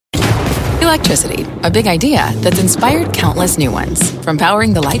Electricity, a big idea that's inspired countless new ones. From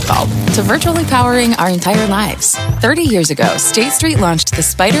powering the light bulb to virtually powering our entire lives. 30 years ago, State Street launched the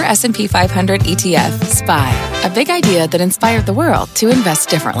Spider S&P 500 ETF, SPY. A big idea that inspired the world to invest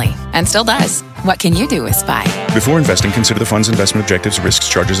differently. And still does. What can you do with SPY? Before investing, consider the fund's investment objectives, risks,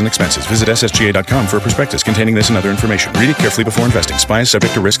 charges, and expenses. Visit ssga.com for a prospectus containing this and other information. Read it carefully before investing. SPY is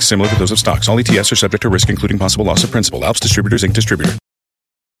subject to risks similar to those of stocks. All ETFs are subject to risk, including possible loss of principal. Alps Distributors, Inc. Distributor.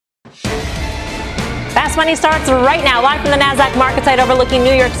 Fast Money starts right now, live from the NASDAQ market site overlooking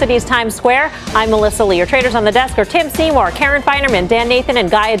New York City's Times Square. I'm Melissa Lee. Your traders on the desk are Tim Seymour, Karen Feinerman, Dan Nathan,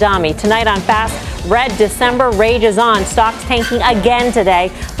 and Guy Adami. Tonight on Fast, red December rages on. Stocks tanking again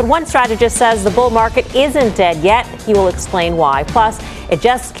today. But one strategist says the bull market isn't dead yet. He will explain why. Plus, it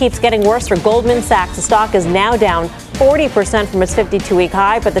just keeps getting worse for Goldman Sachs. The stock is now down 40% from its 52-week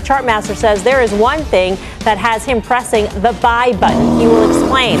high. But the chart master says there is one thing that has him pressing the buy button. He will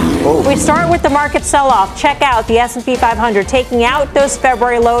explain. We start with the market sell-off. Check out the S&P 500 taking out those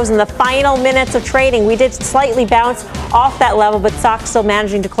February lows in the final minutes of trading. We did slightly bounce off that level, but stocks still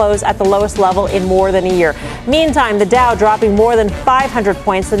managing to close at the lowest level in more than a year. Meantime, the Dow dropping more than 500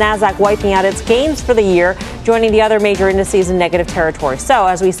 points. The NASDAQ wiping out its gains for the year, joining the other major indices in negative territory. So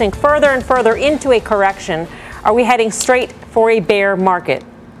as we sink further and further into a correction, are we heading straight for a bear market?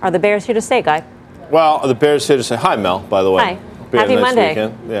 Are the bears here to stay, Guy? Well, the bears here to say hi, Mel, by the way. Hi. Happy Monday.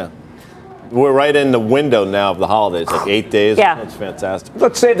 Weekend. Yeah. We're right in the window now of the holidays, like 8 days. Yeah. That's fantastic.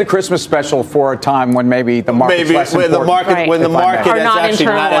 Let's save the Christmas special for a time when maybe the market's less important. When the market is actually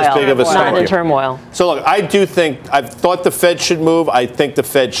not as big of a not in turmoil. So look, I do think, I've thought the Fed should move. I think the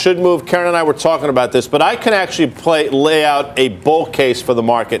Fed should move. Karen and I were talking about this, but I can actually lay out a bull case for the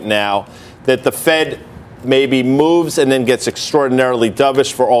market now that the Fed maybe moves and then gets extraordinarily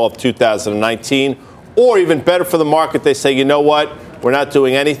dovish for all of 2019. Or even better for the market, they say, you know what? We're not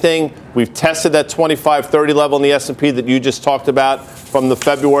doing anything. We've tested that 25-30 level in the S&P that you just talked about from the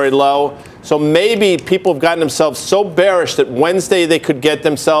February low. So maybe people have gotten themselves so bearish that Wednesday they could get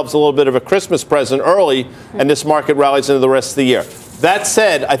themselves a little bit of a Christmas present early, and this market rallies into the rest of the year. That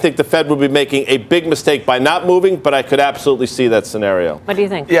said, I think the Fed would be making a big mistake by not moving, but I could absolutely see that scenario. What do you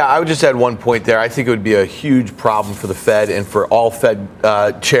think? Yeah, I would just add one point there. I think it would be a huge problem for the Fed and for all Fed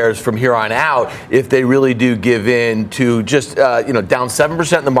chairs from here on out if they really do give in to just, down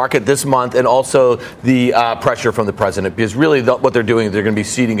 7% in the market this month, and also the pressure from the president. Because really what they're doing, they're going to be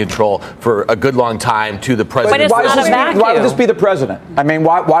ceding control for a good long time to the president. But it's not a vacuum. Why would this be the president? I mean,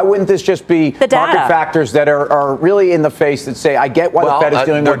 why wouldn't this just be the market factors that are really in the face that say, I get why the Fed is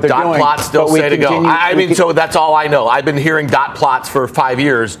doing what they're doing. Dot plots still say to go. So that's all I know. I've been hearing dot plots for 5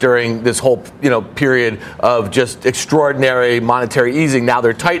 years during this whole period of just extraordinary monetary easing. Now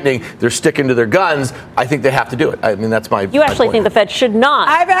they're tightening. They're sticking to their guns. I think they have to do it. I mean, that's my. You actually think the Fed should not?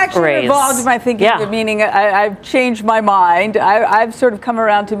 I've actually raise. evolved my thinking. Meaning I've changed my mind. I've sort of come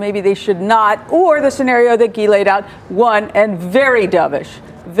around to maybe they should not, or the scenario that Guy laid out. One, and very dovish.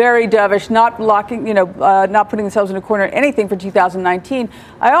 Very dovish, not locking, not putting themselves in a corner, anything for 2019.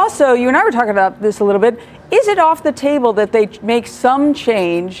 I also, you and I were talking about this a little bit. Is it off the table that they make some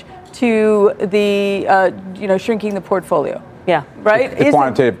change to the, shrinking the portfolio? Yeah. Right? The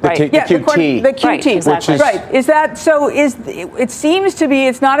quantitative, the QT. The QT. Right, exactly. Right. Is that, so it seems to be,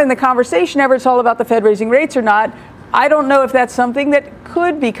 it's not in the conversation ever. It's all about the Fed raising rates or not. I don't know if that's something that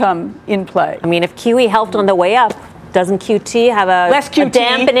could become in play. I mean, if QE helped on the way up, doesn't QT have a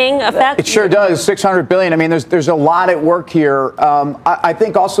dampening effect? It sure does. $600 billion. I mean, there's a lot at work here. I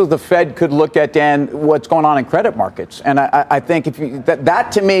think also the Fed could look at, Dan, what's going on in credit markets. And I think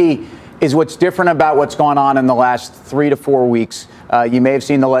that to me is what's different about what's gone on in the last 3 to 4 weeks. You may have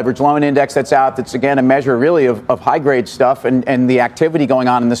seen the leverage loan index that's out. That's, again, a measure really of high-grade stuff and the activity going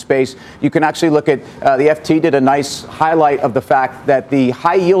on in the space. You can actually look at the FT did a nice highlight of the fact that the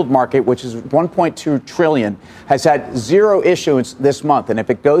high-yield market, which is $1.2 trillion, has had zero issuance this month. And if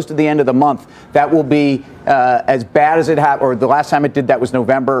it goes to the end of the month, that will be as bad as it had, or the last time it did that was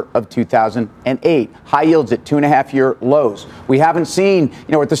November of 2008. High yields at 2.5-year lows. We haven't seen,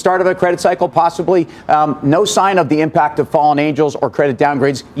 at the start of a credit cycle, possibly no sign of the impact of fallen angels or credit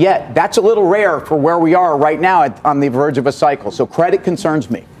downgrades yet. That's a little rare for where we are right now on the verge of a cycle. So credit concerns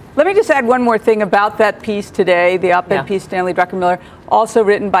me. Let me just add one more thing about that piece today, the op-ed piece, Stanley Druckenmiller, also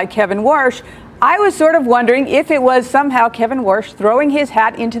written by Kevin Warsh. I was sort of wondering if it was somehow Kevin Warsh throwing his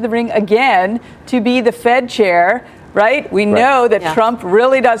hat into the ring again to be the Fed chair, right? We know that Trump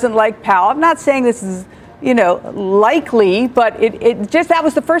really doesn't like Powell. I'm not saying this is, likely, but it just, that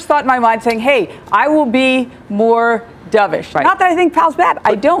was the first thought in my mind saying, hey, I will be more dovish. Right. Not that I think Powell's bad.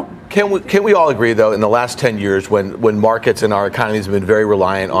 I don't. Can we all agree, though, in the last 10 years, when markets and our economies have been very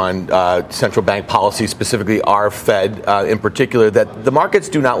reliant on central bank policy, specifically our Fed in particular, that the markets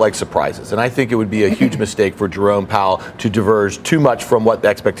do not like surprises? And I think it would be a huge mistake for Jerome Powell to diverge too much from what the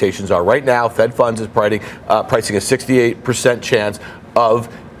expectations are. Right now, Fed funds is pricing a 68% chance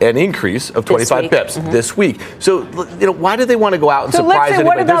of an increase of 25 bips this week. So, why do they want to go out and surprise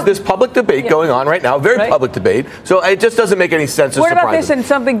anybody? There's this public debate going on right now, very public debate. So it just doesn't make any sense to surprise them. What about this and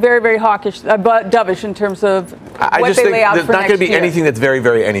something very, very hawkish, dovish in terms of what they lay out for next year? There's not going to be anything that's very,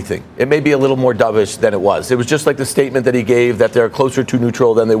 very anything. It may be a little more dovish than it was. It was just like the statement that he gave that they're closer to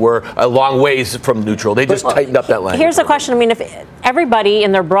neutral than they were a long ways from neutral. They just tightened up that language. Here's the question. I mean, if everybody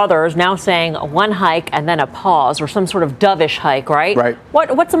and their brother is now saying one hike and then a pause or some sort of dovish hike, right? Right.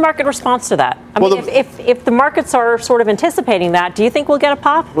 What's the market response to that? I mean, if the markets are sort of anticipating that, do you think we'll get a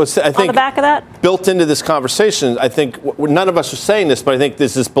pop on the back of that? Built into this conversation, I think none of us are saying this, but I think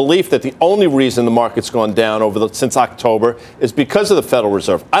there's this belief that the only reason the market's gone down since October is because of the Federal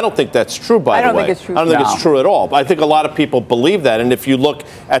Reserve. I don't think that's true, by the way. I don't think it's true. I don't think it's true at all. But I think a lot of people believe that. And if you look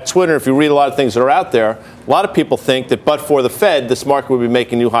at Twitter, if you read a lot of things that are out there, a lot of people think that but for the Fed, this market would be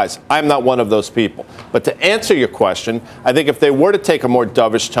making new highs. I'm not one of those people. But to answer your question, I think if they were to take a more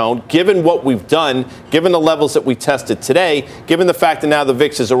dovish tone, given what we've done, given the levels that we tested today, given the fact that now the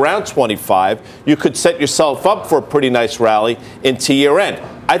VIX is around 25, you could set yourself up for a pretty nice rally into year end.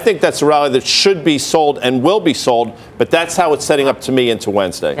 I think that's a rally that should be sold and will be sold, but that's how it's setting up to me into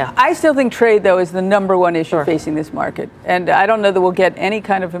Wednesday. Yeah. I still think trade, though, is the number one issue facing this market. And I don't know that we'll get any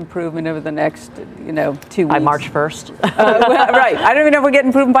kind of improvement over the next, 2 weeks. By March 1st? Right. I don't even know if we'll get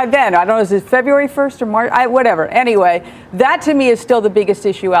improvement by then. I don't know, is it February 1st or March? Whatever. Anyway, that to me is still the biggest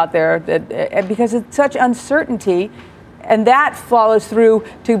issue out there because it's such uncertainty. And that follows through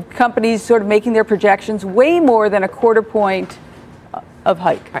to companies sort of making their projections way more than a quarter point of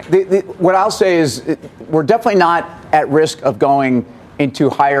hike. What I'll say is we're definitely not at risk of going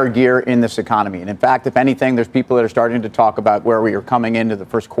into higher gear in this economy. And in fact, if anything, there's people that are starting to talk about where we are coming into the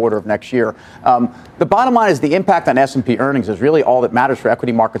first quarter of next year. The bottom line is the impact on S&P earnings is really all that matters for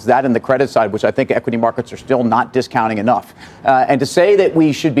equity markets, that and the credit side, which I think equity markets are still not discounting enough. And to say that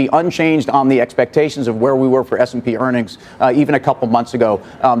we should be unchanged on the expectations of where we were for S&P earnings even a couple months ago,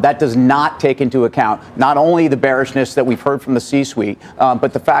 that does not take into account not only the bearishness that we've heard from the C-suite,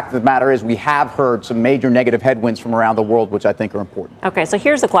 but the fact of the matter is we have heard some major negative headwinds from around the world, which I think are important. Okay, so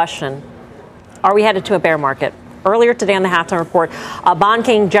here's the question. Are we headed to a bear market? Earlier today on the halftime report, bond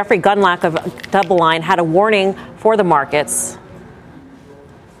king Jeffrey Gundlach of DoubleLine had a warning for the markets.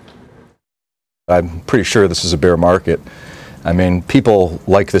 I'm pretty sure this is a bear market. I mean, people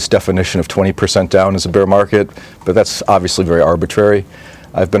like this definition of 20% down as a bear market, but that's obviously very arbitrary.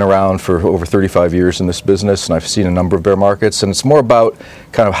 I've been around for over 35 years in this business, and I've seen a number of bear markets, and it's more about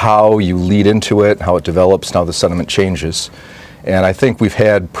kind of how you lead into it, how it develops, and how the sentiment changes. And I think we've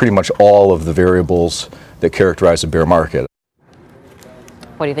had pretty much all of the variables that characterize a bear market.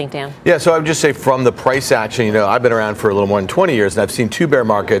 What do you think, Dan? Yeah, so I would just say from the price action, I've been around for a little more than 20 years, and I've seen two bear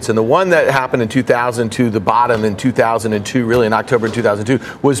markets. And the one that happened in 2002, the bottom in 2002, really in October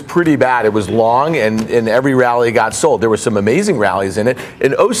 2002, was pretty bad. It was long, and every rally got sold. There were some amazing rallies in it.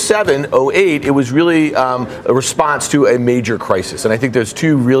 In 07, 08, it was really a response to a major crisis. And I think there's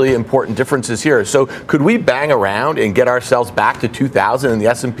two really important differences here. So could we bang around and get ourselves back to 2000 in the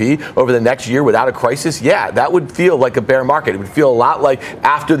S&P over the next year without a crisis? Yeah, that would feel like a bear market. It would feel a lot like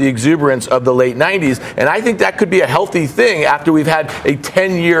after the exuberance of the late 90s. And I think that could be a healthy thing after we've had a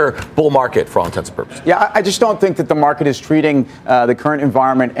 10-year bull market for all intents and purposes. Yeah, I just don't think that the market is treating the current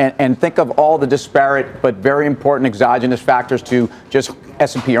environment and think of all the disparate but very important exogenous factors to just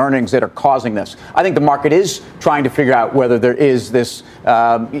S&P earnings that are causing this. I think the market is trying to figure out whether there is this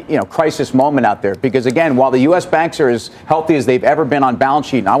crisis moment out there. Because, again, while the U.S. banks are as healthy as they've ever been on balance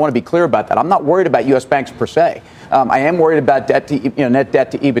sheet, and I want to be clear about that, I'm not worried about U.S. banks per se. I am worried about net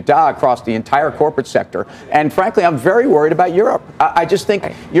debt to EBITDA across the entire corporate sector. And frankly, I'm very worried about Europe. I just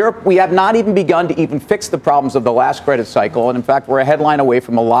think Europe, we have not even begun to even fix the problems of the last credit cycle. And in fact, we're a headline away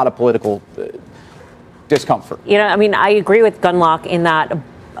from a lot of political discomfort. I agree with Gundlach in that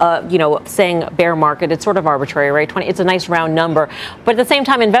saying bear market, it's sort of arbitrary, right? It's a nice round number. But at the same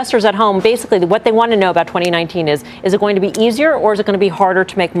time, investors at home, basically what they want to know about 2019 is it going to be easier or is it going to be harder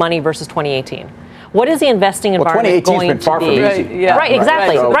to make money versus 2018? What is the investing environment going to be? 2018's been far from easy. Yeah. Right,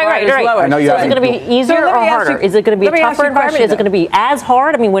 exactly. Right. I know So is it going to be easier or harder? Is it going to be a tougher environment? Is it going to be as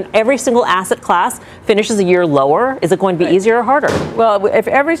hard? I mean, when every single asset class finishes a year lower, is it going to be easier or harder? Well, if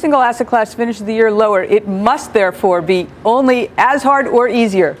every single asset class finishes the year lower, it must therefore be only as hard or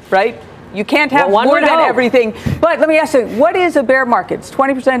easier, right? You can't have more than everything. But let me ask you, what is a bear market? It's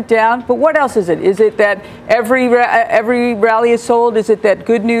 20% down, but what else is it? Is it that every rally is sold? Is it that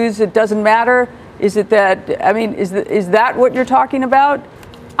good news, it doesn't matter? Is it that, I mean, is that what you're talking about?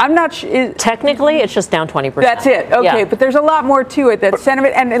 I'm not sure. Technically, it's just down 20%. That's it. Okay, but there's a lot more to it. That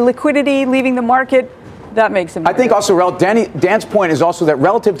sentiment and liquidity leaving the market, that makes them. I think also, Dan's point is also that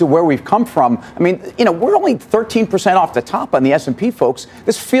relative to where we've come from, I mean, we're only 13% off the top on the S&P, folks.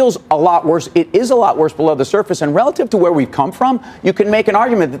 This feels a lot worse. It is a lot worse below the surface. And relative to where we've come from, you can make an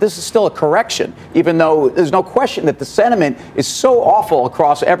argument that this is still a correction, even though there's no question that the sentiment is so awful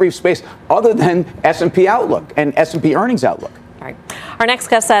across every space other than S&P outlook and S&P earnings outlook. All right. Our next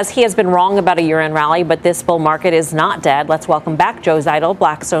guest says he has been wrong about a year-end rally, but this bull market is not dead. Let's welcome back Joe Zeidel,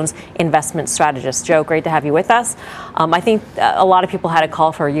 Blackstone's investment strategist. Joe, great to have you with us. I think a lot of people had a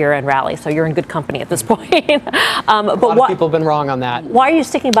call for a year-end rally, so you're in good company at this point. But a lot of people have been wrong on that. Why are you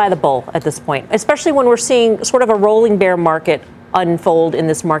sticking by the bull at this point, especially when we're seeing sort of a rolling bear market unfold in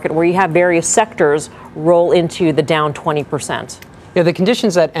this market where you have various sectors roll into the down 20%? The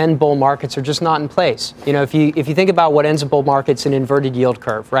conditions that end bull markets are just not in place. If you think about what ends a bull market, it's an inverted yield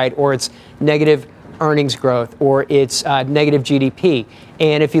curve, right? Or it's negative earnings growth, or it's negative GDP.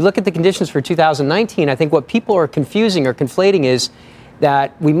 And if you look at the conditions for 2019, I think what people are confusing or conflating is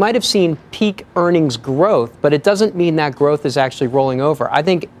that we might have seen peak earnings growth, but it doesn't mean that growth is actually rolling over. I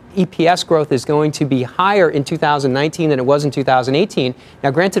think EPS growth is going to be higher in 2019 than it was in 2018.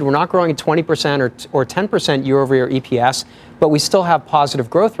 Now, granted, we're not growing at 20% or 10% year-over-year EPS, but we still have positive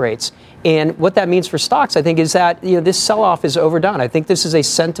growth rates. And what that means for stocks, I think, is that this sell-off is overdone. I think this is a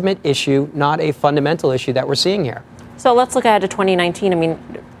sentiment issue, not a fundamental issue that we're seeing here. So let's look ahead to 2019. I mean,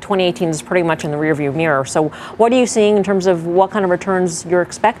 2018 is pretty much in the rearview mirror. So what are you seeing in terms of what kind of returns you're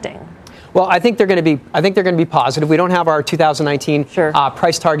expecting? Well, I think they're going to be positive. We don't have our 2019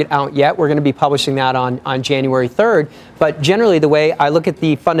 price target out yet. We're going to be publishing that on January 3rd. But generally, the way I look at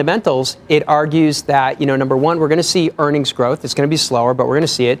the fundamentals, it argues that, number one, we're going to see earnings growth. It's going to be slower, but we're going to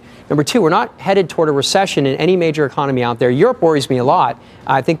see it. Number two, we're not headed toward a recession in any major economy out there. Europe worries me a lot.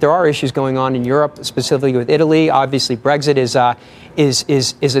 I think there are issues going on in Europe, specifically with Italy. Obviously, Brexit is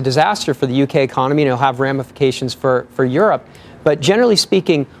a disaster for the UK economy, and it'll have ramifications for Europe. But generally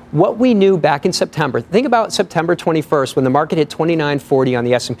speaking, what we knew back in September, think about September 21st when the market hit 2940 on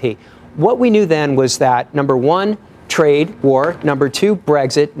the S&P. What we knew then was that, number one, trade war, number two,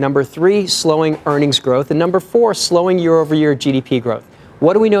 Brexit, number three, slowing earnings growth, and number four, slowing year-over-year GDP growth.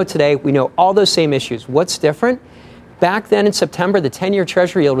 What do we know today? We know all those same issues. What's different? Back then in September, the 10-year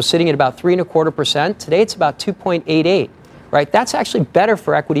Treasury yield was sitting at about 3.25%. Today, it's about 2.88%. Right? That's actually better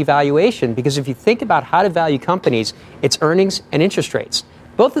for equity valuation because if you think about how to value companies, it's earnings and interest rates.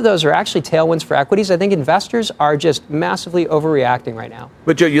 Both of those are actually tailwinds for equities. I think investors are just massively overreacting right now.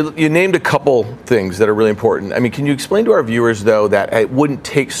 But Joe, you named a couple things that are really important. I mean, can you explain to our viewers, though, that it wouldn't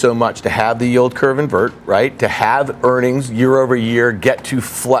take so much to have the yield curve invert, right? To have earnings year over year get to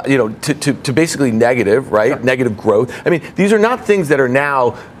flat, to basically negative, right? Sure. Negative growth. I mean, these are not things that are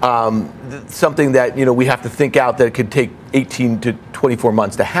now something that, we have to think out that it could take 18 to 24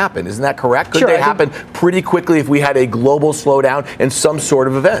 months to happen. Isn't that correct? Could they happen pretty quickly if we had a global slowdown and some sort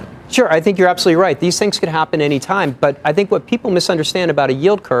of event? Sure, I think you're absolutely right. These things could happen anytime, but I think what people misunderstand about a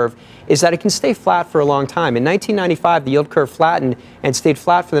yield curve is that it can stay flat for a long time. In 1995, the yield curve flattened and stayed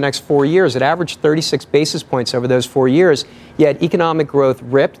flat for the next 4 years. It averaged 36 basis points over those 4 years, yet economic growth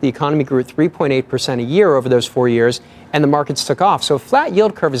ripped. The economy grew at 3.8% a year over those 4 years, and the markets took off. So a flat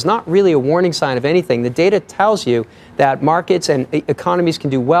yield curve is not really a warning sign of anything. The data tells you that markets and economies can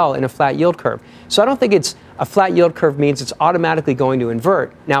do well in a flat yield curve. So I don't think it's a flat yield curve means it's automatically going to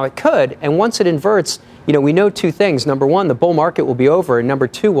invert. Now it could, and once it inverts, we know two things. Number one, the bull market will be over, and number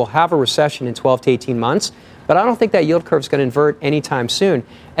two, we'll have a recession in 12 to 18 months. But I don't think that yield curve is going to invert anytime soon.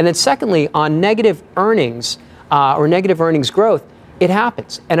 And then secondly, on negative earnings or negative earnings growth, it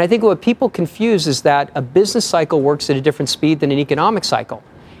happens. And I think what people confuse is that a business cycle works at a different speed than an economic cycle.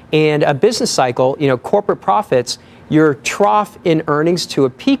 And a business cycle, corporate profits, your trough in earnings to a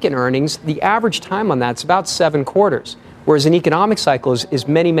peak in earnings, the average time on that's about 7 quarters, whereas an economic cycle is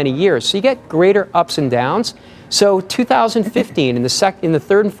many, many years. So you get greater ups and downs. So 2015, in the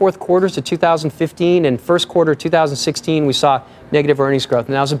third and fourth quarters of 2015 and first quarter of 2016, we saw negative earnings growth,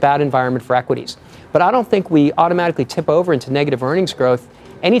 and that was a bad environment for equities. But I don't think we automatically tip over into negative earnings growth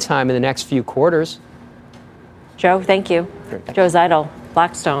anytime in the next few quarters. Joe, thank you. Joe Zeidel,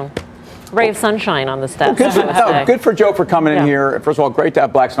 Blackstone. Ray of sunshine on this desk. Good for Joe for coming in here. First of all, great to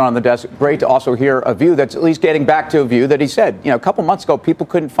have Blackstone on the desk. Great to also hear a view that's at least getting back to a view that he said, a couple months ago, people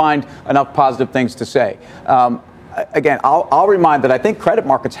couldn't find enough positive things to say. again, I'll remind that I think credit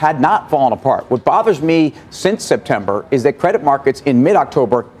markets had not fallen apart. What bothers me since September is that credit markets in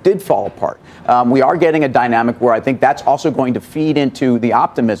mid-October did fall apart. We are getting a dynamic where I think that's also going to feed into the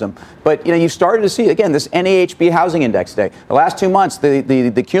optimism. But, you started to see, again, this NAHB housing index day. The last 2 months,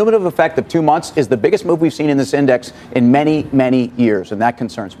 the cumulative effect of 2 months is the biggest move we've seen in this index in many, many years, and that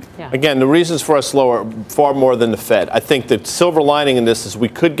concerns me. Yeah. Again, the reasons for us lower far more than the Fed. I think the silver lining in this is we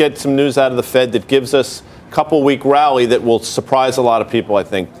could get some news out of the Fed that gives us a couple-week rally that will surprise a lot of people, I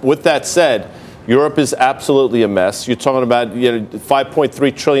think. With that said, Europe is absolutely a mess. You're talking about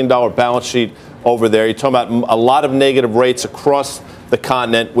 $5.3 trillion balance sheet over there. You're talking about a lot of negative rates across the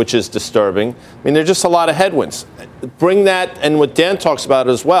continent, which is disturbing. I mean, there's just a lot of headwinds. Bring that, and what Dan talks about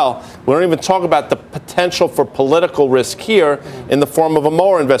as well, we don't even talk about the potential for political risk here in the form of a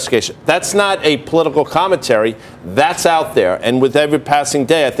Mueller investigation. That's not a political commentary. That's out there. And with every passing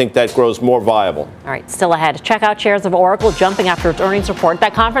day, I think that grows more viable. All right, still ahead. Check out shares of Oracle jumping after its earnings report.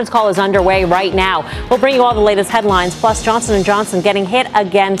 That conference call is underway right now. We'll bring you all the latest headlines, plus Johnson & Johnson getting hit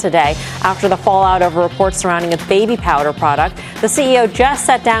again today after the fallout over reports surrounding its baby powder product. The CEO just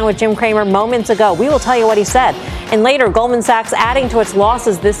sat down with Jim Cramer moments ago. We will tell you what he said. And later, Goldman Sachs adding to its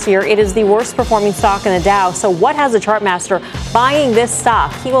losses this year. It is the worst performing stock in the Dow. So what has the chart master buying this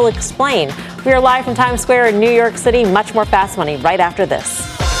stock? He will explain. We are live from Times Square in New York City. Much more Fast Money right after this.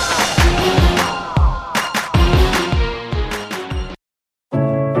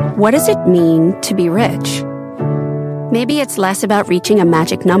 What does it mean to be rich? Maybe it's less about reaching a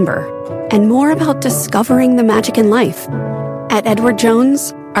magic number and more about discovering the magic in life. At Edward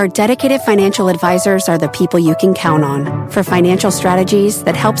Jones, our dedicated financial advisors are the people you can count on for financial strategies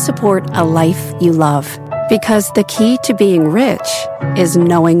that help support a life you love. Because the key to being rich is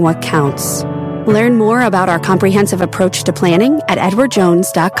knowing what counts. Learn more about our comprehensive approach to planning at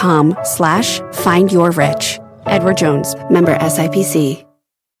edwardjones.com/findyourrich. Edward Jones, member SIPC.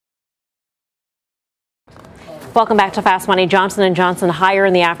 Welcome back to Fast Money. Johnson & Johnson higher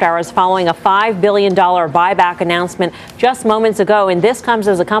in the after hours following a $5 billion buyback announcement just moments ago. And this comes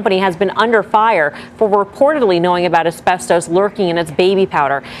as the company has been under fire for reportedly knowing about asbestos lurking in its baby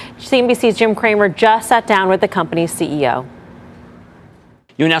powder. CNBC's Jim Cramer just sat down with the company's CEO.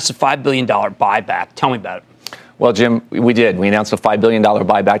 You announced a $5 billion buyback. Tell me about it. Well, Jim, we did. We announced a $5 billion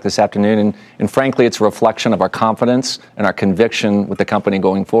buyback this afternoon. And frankly, it's a reflection of our confidence and our conviction with the company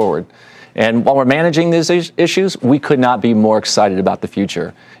going forward. And while we're managing these issues, we could not be more excited about the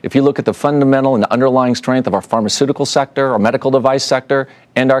future. If you look at the fundamental and the underlying strength of our pharmaceutical sector, our medical device sector,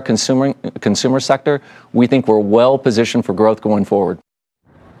 and our consumer sector, we think we're well positioned for growth going forward.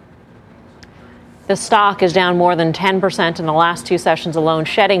 The stock is down more than 10% in the last two sessions alone,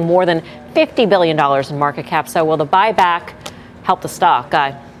 shedding more than $50 billion in market cap. So will the buyback help the stock,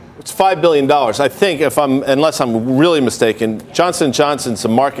 Guy? It's $5 billion. I think, unless I'm really mistaken, Johnson & Johnson's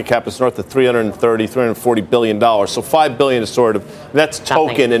market cap is north of $340 billion. So $5 billion is that's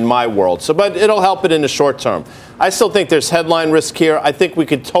token in my world. So, but it'll help it in the short term. I still think there's headline risk here. I think we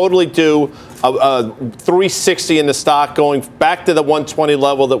could totally do a 360 in the stock going back to the 120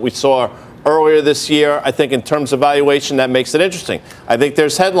 level that we saw earlier this year. I think in terms of valuation, that makes it interesting. I think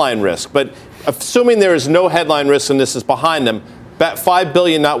there's headline risk. But assuming there is no headline risk and this is behind them, $5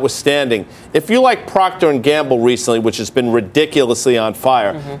 billion notwithstanding, if you like Procter & Gamble recently, which has been ridiculously on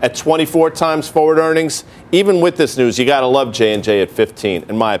fire, at 24 times forward earnings, even with this news, you got to love J&J at 15,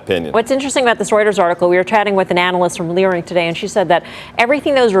 in my opinion. What's interesting about this Reuters article, we were chatting with an analyst from Leerink today, and she said that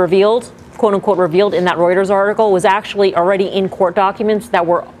everything that was revealed, quote unquote, revealed in that Reuters article was actually already in court documents that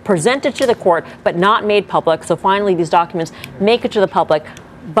were presented to the court but not made public. So finally, these documents make it to the public.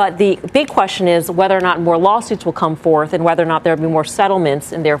 But the big question is whether or not more lawsuits will come forth and whether or not there will be more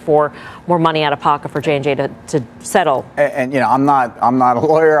settlements and therefore more money out of pocket for J&J to settle. And I'm not a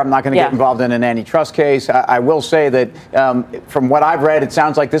lawyer. I'm not going to get involved in an antitrust case. I will say that from what I've read, it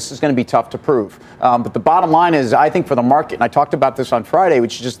sounds like this is going to be tough to prove. But the bottom line is, I think for the market, and I talked about this on Friday,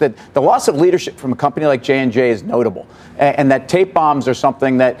 which is just that the loss of leadership from a company like J&J is notable. And that tape bombs are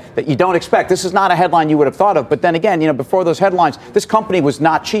something that you don't expect. This is not a headline you would have thought of. But then again, before those headlines, this company was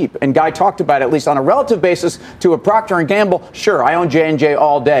not cheap. And Guy talked about it, at least on a relative basis, to a Procter & Gamble. Sure, I own J&J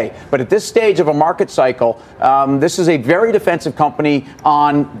all day. But at this stage of a market cycle, this is a very defensive company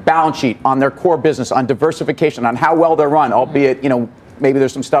on balance sheet, on their core business, on diversification, on how well they're run, albeit, maybe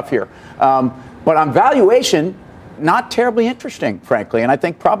there's some stuff here. But on valuation, not terribly interesting, frankly. And I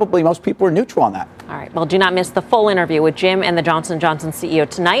think probably most people are neutral on that. All right. Well, do not miss the full interview with Jim and the Johnson & Johnson CEO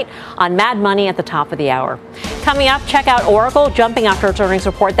tonight on Mad Money at the top of the hour. Coming up, check out Oracle jumping after its earnings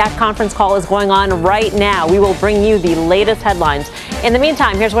report. That conference call is going on right now. We will bring you the latest headlines. In the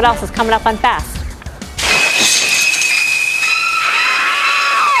meantime, here's what else is coming up on Fast.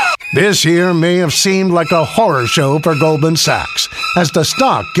 This year may have seemed like a horror show for Goldman Sachs as the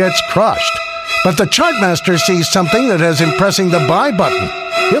stock gets crushed. But the chartmaster sees something that has him pressing the buy button.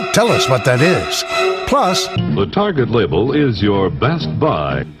 He'll tell us what that is. Plus, the Target label is your best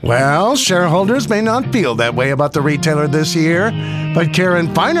buy. Well, shareholders may not feel that way about the retailer this year, but Karen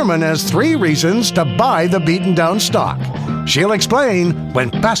Feinerman has 3 reasons to buy the beaten down stock. She'll explain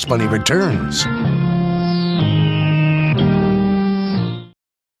when Fast Money returns.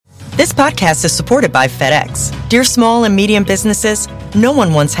 This podcast is supported by FedEx. Dear small and medium businesses, no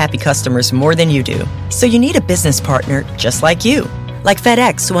one wants happy customers more than you do. So you need a business partner just like you. Like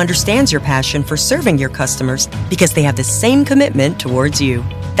FedEx, who understands your passion for serving your customers because they have the same commitment towards you.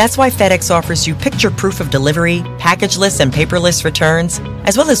 That's why FedEx offers you picture proof of delivery, packageless and paperless returns,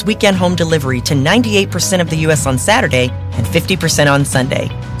 as well as weekend home delivery to 98% of the U.S. on Saturday and 50% on Sunday.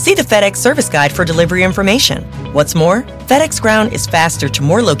 See the FedEx service guide for delivery information. What's more, FedEx Ground is faster to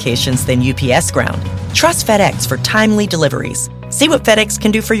more locations than UPS Ground. Trust FedEx for timely deliveries. See what FedEx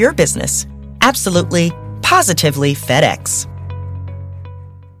can do for your business. Absolutely, positively FedEx.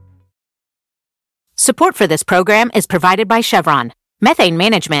 Support for this program is provided by Chevron. Methane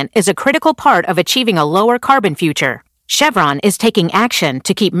management is a critical part of achieving a lower carbon future. Chevron is taking action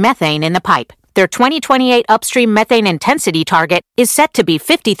to keep methane in the pipe. Their 2028 upstream methane intensity target is set to be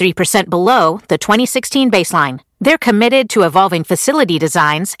 53% below the 2016 baseline. They're committed to evolving facility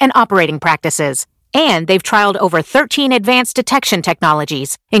designs and operating practices. And they've trialed over 13 advanced detection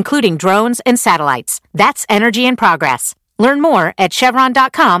technologies, including drones and satellites. That's energy in progress. Learn more at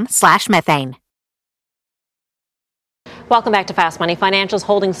chevron.com/methane. Welcome back to Fast Money. Financials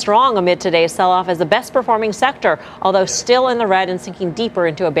holding strong amid today's sell-off as the best performing sector, although still in the red and sinking deeper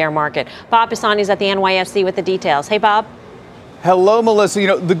into a bear market. Bob Pisani is at the NYSE with the details. Hey, Bob. Hello, Melissa. You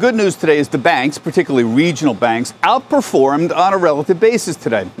know, the good news today is the banks, particularly regional banks, outperformed on a relative basis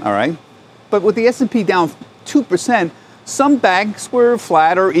today, all right? But with the S&P down 2%, some banks were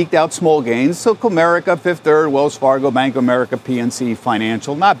flat or eked out small gains. So Comerica, Fifth Third, Wells Fargo, Bank of America, PNC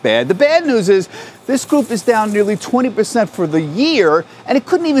Financial, not bad. The bad news is this group is down nearly 20% for the year, and it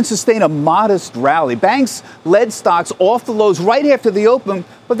couldn't even sustain a modest rally. Banks led stocks off the lows right after the open,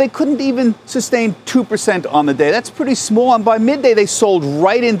 but they couldn't even sustain 2% on the day. That's pretty small, and by midday they sold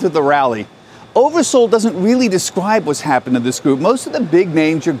right into the rally. Oversold doesn't really describe what's happened to this group. Most of the big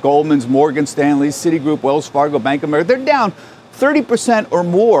names, your Goldman's, Morgan Stanley, Citigroup, Wells Fargo, Bank of America, they're down 30% or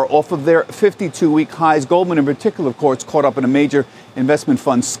more off of their 52-week highs. Goldman in particular, of course, caught up in a major investment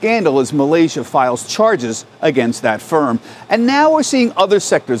fund scandal as Malaysia files charges against that firm. And now we're seeing other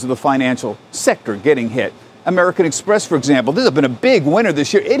sectors of the financial sector getting hit. American Express, for example, this has been a big winner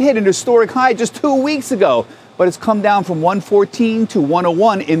this year. It hit an historic high just 2 weeks ago, but it's come down from 114 to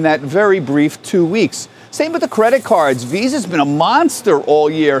 101 in that very brief 2 weeks. Same with the credit cards. Visa's been a monster all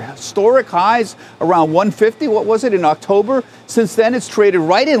year. Historic highs around 150. What was it in October? Since then, it's traded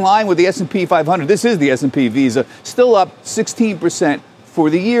right in line with the S&P 500. This is the S&P Visa. Still up 16% for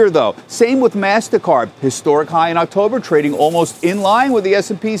the year, though. Same with MasterCard. Historic high in October, trading almost in line with the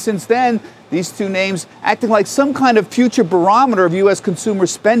S&P since then. These two names acting like some kind of future barometer of U.S. consumer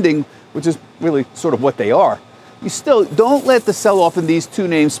spending, which is really sort of what they are. You still don't let the sell-off in these two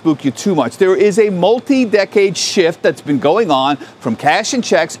names spook you too much. There is a multi-decade shift that's been going on from cash and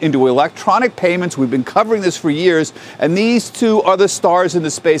checks into electronic payments. We've been covering this for years, and these two are the stars in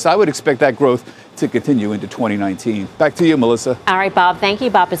the space. I would expect that growth to continue into 2019. Back to you, Melissa. All right, Bob. Thank you,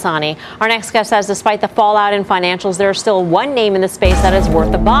 Bob Pisani. Our next guest says despite the fallout in financials, there's still one name in the space that is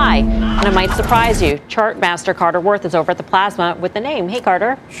worth a buy. And it might surprise you. Chartmaster Carter Worth is over at the Plasma with the name. Hey,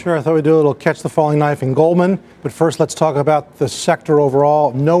 Carter. Sure. I thought we'd do a little catch the falling knife in Goldman. But first, let's talk about the sector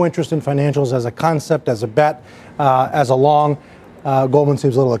overall. No interest in financials as a concept, as a bet, as a long. Goldman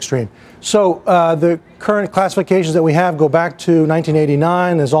seems a little extreme. So the current classifications that we have go back to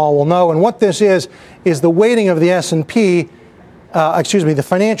 1989, as all will know. And what this is the weighting of the S&P, the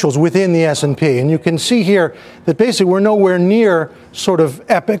financials within the S&P. And you can see here that basically we're nowhere near sort of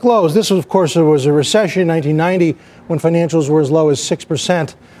epic lows. This, of course, there was a recession in 1990 when financials were as low as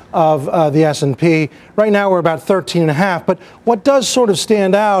 6% of the S&P. Right now we're about 13.5. But what does sort of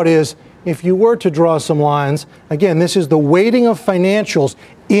stand out is if you were to draw some lines, again, this is the weighting of financials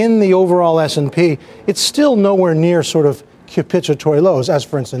in the overall S&P. It's still nowhere near sort of capitulatory lows, as,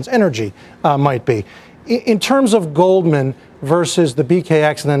 for instance, energy might be. In terms of Goldman versus the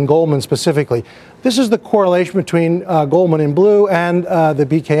BKX and then Goldman specifically, this is the correlation between Goldman in blue and the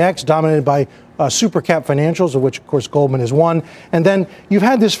BKX, dominated by super cap financials, of which, of course, Goldman is one. And then you've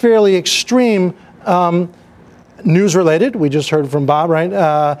had this fairly extreme news-related, we just heard from Bob,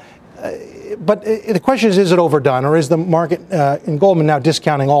 right? But the question is it overdone, or is the market in Goldman now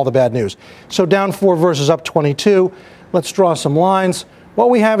discounting all the bad news? So down 4 versus up 22. Let's draw some lines. What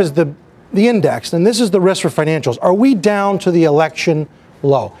we have is the index, and this is the risk for financials. Are we down to the election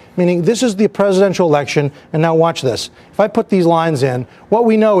low? Meaning this is the presidential election, and now watch this. If I put these lines in, what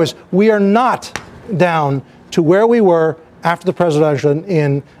we know is we are not down to where we were after the presidential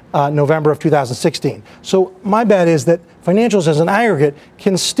in November of 2016. So my bet is that financials as an aggregate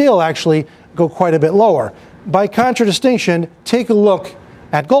can still actually go quite a bit lower. By contradistinction, take a look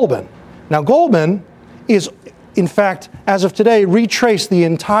at Goldman. Now Goldman is, in fact, as of today, retraced the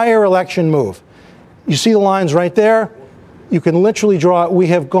entire election move. You see the lines right there? You can literally draw it. We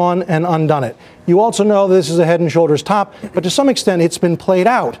have gone and undone it. You also know this is a head and shoulders top, but to some extent it's been played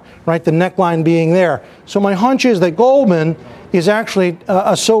out, right? The neckline being there. So my hunch is that Goldman is actually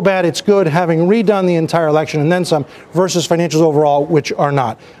so bad it's good, having redone the entire election and then some, versus financials overall, which are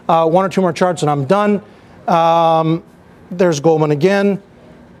not. 1 or 2 more charts and I'm done. There's Goldman again.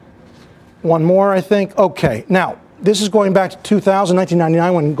 One more, I think. Okay, now, this is going back to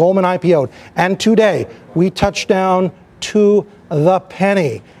 1999 when Goldman IPO'd. And today, we touched down to the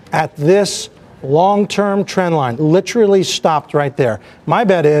penny at this long-term trend line. Literally stopped right there. My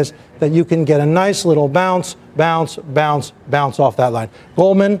bet is that you can get a nice little bounce off that line.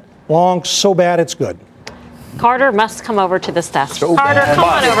 Goldman, long, so bad it's good. Carter must come over to this desk. So Carter, bad. come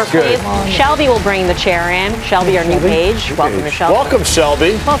on over, please. Shelby will bring the chair in. Shelby, our new page. Welcome to Shelby. Welcome,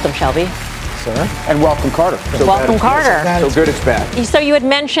 Shelby. Welcome, Shelby. Sir. And welcome, Carter. Welcome, Carter. So good it's bad. So you had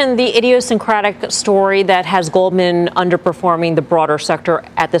mentioned the idiosyncratic story that has Goldman underperforming the broader sector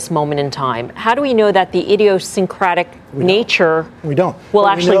at this moment in time. How do we know that the idiosyncratic nature we don't. will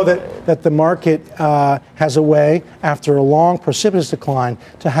But actually... We know that the market has a way, after a long, precipitous decline,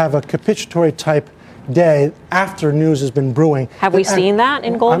 to have a capitulatory type day after news has been brewing. Have we seen that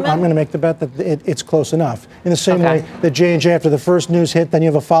in Goldman? I'm going to make the bet that it's close enough. In the same way that J&J, after the first news hit, then you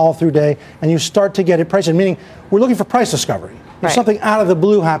have a follow-through day, and you start to get it priced in, meaning we're looking for price discovery. If something out of the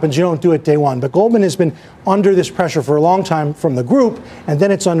blue happens, you don't do it day one. But Goldman has been under this pressure for a long time from the group, and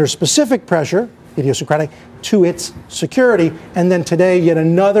then it's under specific pressure, idiosyncratic, to its security. And then today, yet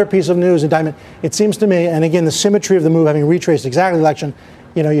another piece of news, indictment. It seems to me, and again, the symmetry of the move, having retraced exactly the election,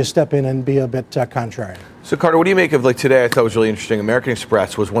 you step in and be a bit contrary. So, Carter, what do you make of, today I thought was really interesting. American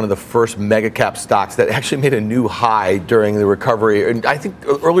Express was one of the first mega cap stocks that actually made a new high during the recovery, and I think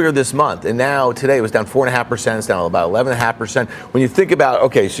earlier this month. And now today it was down 4.5%, it's down about 11.5%. When you think about,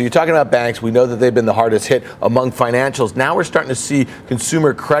 okay, so you're talking about banks, we know that they've been the hardest hit among financials. Now we're starting to see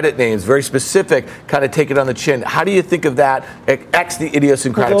consumer credit names, very specific, kind of take it on the chin. How do you think of that, X the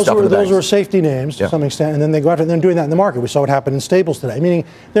idiosyncratic stuff of the banks? Those were safety names to some extent, and then they go after, and they're doing that in the market. We saw what happened in staples today, meaning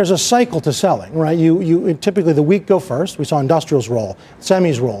there's a cycle to selling, right? You typically the weak go first. We saw industrials roll,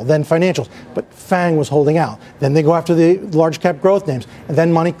 semis roll, then financials. But FANG was holding out. Then they go after the large cap growth names, and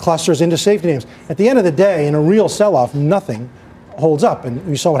then money clusters into safety names. At the end of the day, in a real sell-off, nothing holds up. And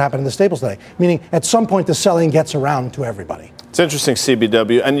we saw what happened in the staples today, meaning at some point the selling gets around to everybody. It's interesting,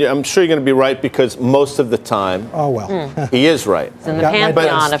 CBW, and I'm sure you're going to be right because most of the time, he is right. It's in the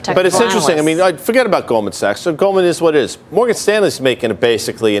pantheon of technical But it's interesting. analysts. I mean, forget about Goldman Sachs. So Goldman is what it is. Morgan Stanley's making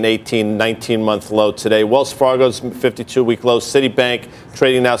basically an 18, 19-month low today. Wells Fargo's 52-week low. Citibank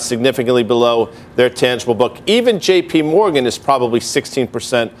trading now significantly below their tangible book. Even J.P. Morgan is probably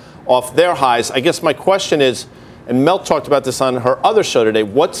 16% off their highs. I guess my question is, and Mel talked about this on her other show today,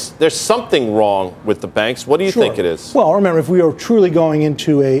 there's something wrong with the banks. What do you think it is? Well, remember, if we are truly going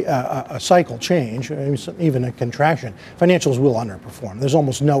into a cycle change, even a contraction, financials will underperform. There's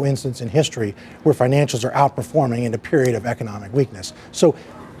almost no instance in history where financials are outperforming in a period of economic weakness. So,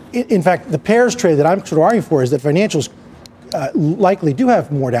 in fact, the pairs trade that I'm sort of arguing for is that financials likely do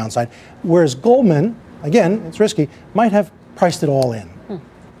have more downside, whereas Goldman, again, it's risky, might have priced it all in.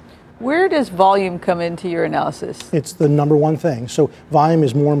 Where does volume come into your analysis? It's the number one thing. So volume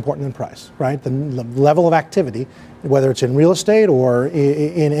is more important than price, right? The level of activity, whether it's in real estate or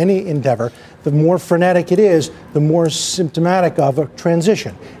in any endeavor, the more frenetic it is, the more symptomatic of a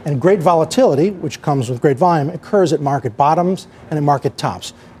transition. And great volatility, which comes with great volume, occurs at market bottoms and at market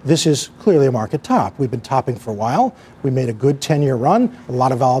tops. This is clearly a market top. We've been topping for a while. We made a good 10-year run, a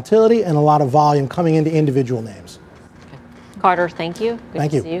lot of volatility and a lot of volume coming into individual names. Carter, thank you. Good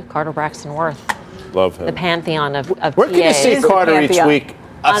thank to you. see you. Carter Braxton Worth. Love him. The pantheon of Where can you see Carter each week?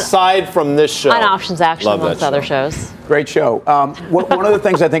 aside from this show. On Options Action, amongst other shows. Great show. One of the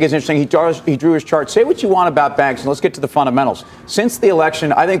things I think is interesting, he drew his chart. Say what you want about banks, and let's get to the fundamentals. Since the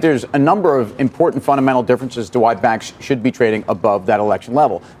election, I think there's a number of important fundamental differences to why banks should be trading above that election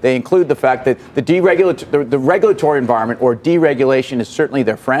level. They include the fact that the regulatory environment or deregulation is certainly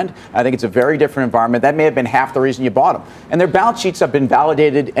their friend. I think it's a very different environment. That may have been half the reason you bought them. And their balance sheets have been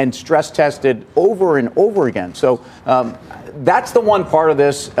validated and stress tested over and over again. So that's the one part of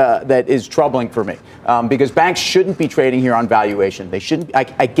this that is troubling for me, because banks shouldn't be trading here on valuation. They shouldn't.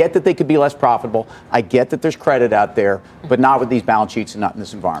 I get that they could be less profitable. I get that there's credit out there, but not with these balance sheets and not in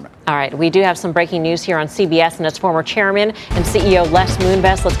this environment. All right, we do have some breaking news here on CBS, and it's former chairman and CEO Les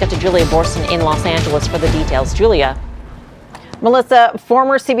Moonves. Let's get to Julia Borson in Los Angeles for the details. Julia. Melissa,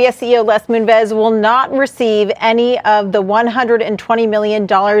 former CBS CEO Les Moonves will not receive any of the $120 million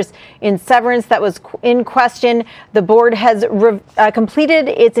in severance that was in question. The board has completed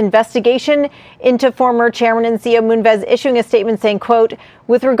its investigation into former chairman and CEO Moonves, issuing a statement saying, quote,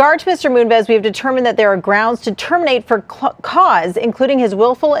 with regard to Mr. Moonves, we have determined that there are grounds to terminate for cause, including his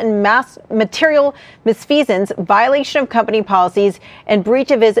willful and material misfeasance, violation of company policies, and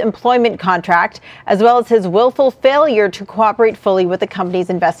breach of his employment contract, as well as his willful failure to cooperate fully with the company's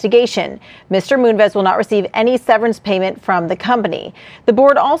investigation. Mr. Moonves will not receive any severance payment from the company. The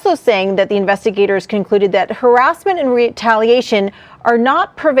board also saying that the investigators concluded that harassment and retaliation are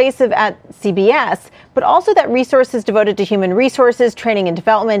not pervasive at CBS, but also that resources devoted to human resources, training and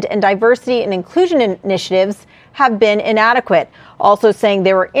development, and diversity and inclusion initiatives have been inadequate. Also saying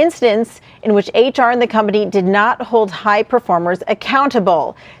there were incidents in which HR in the company did not hold high performers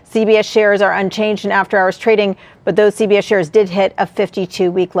accountable. CBS shares are unchanged in after-hours trading, but those CBS shares did hit a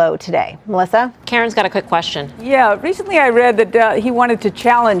 52-week low today. Melissa? Karen's got a quick question. Yeah, recently I read that he wanted to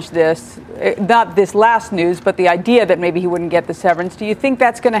challenge this, not this last news, but the idea that maybe he wouldn't get the severance. Do you think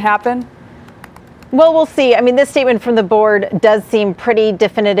that's going to happen? Well, we'll see. I mean, this statement from the board does seem pretty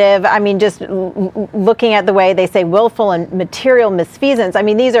definitive. I mean, just looking at the way they say willful and material misfeasance, I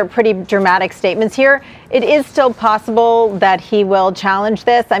mean, these are pretty dramatic statements here. It is still possible that he will challenge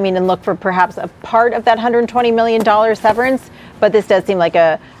this, I mean, and look for perhaps a part of that $120 million severance. But this does seem like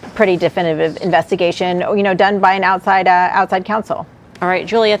a pretty definitive investigation, you know, done by an outside counsel. All right,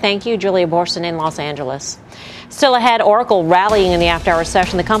 Julia, thank you. Julia Borson in Los Angeles. Still ahead, Oracle rallying in the after-hours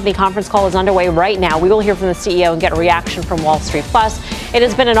session. The company conference call is underway right now. We will hear from the CEO and get a reaction from Wall Street. Plus, it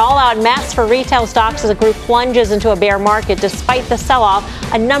has been an all-out mess for retail stocks as the group plunges into a bear market. Despite the sell-off,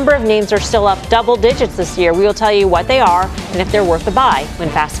 a number of names are still up double digits this year. We will tell you what they are and if they're worth a buy when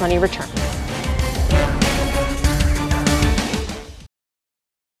Fast Money returns.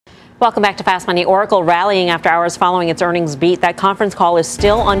 Welcome back to Fast Money. Oracle rallying after hours following its earnings beat. That conference call is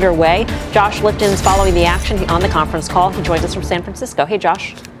still underway. Josh Lipton's following the action on the conference call. He joins us from San Francisco. Hey,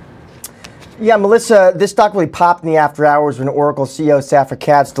 Josh. Yeah, Melissa, this stock really popped in the after hours when Oracle CEO Safra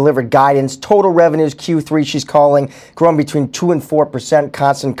Catz delivered guidance. Total revenues Q3, she's calling, growing between 2 and 4%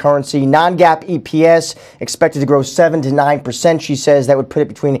 constant currency. Non-GAAP EPS expected to grow 7 to 9%. She says that would put it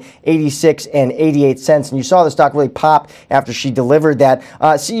between 86 and 88 cents. And you saw the stock really pop after she delivered that.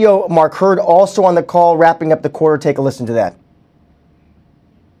 CEO Mark Hurd also on the call, wrapping up the quarter. Take a listen to that.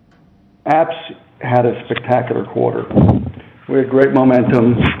 Apps had a spectacular quarter. We had great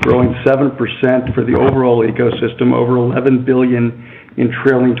momentum, growing 7% for the overall ecosystem, over $11 billion in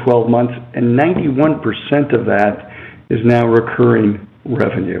trailing 12 months, and 91% of that is now recurring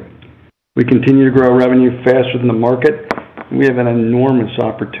revenue. We continue to grow revenue faster than the market. We have an enormous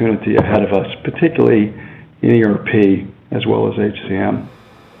opportunity ahead of us, particularly in ERP as well as HCM.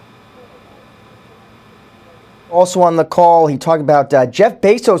 Also on the call, he talked about Jeff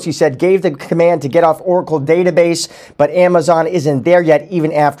Bezos, he said, gave the command to get off Oracle database, but Amazon isn't there yet,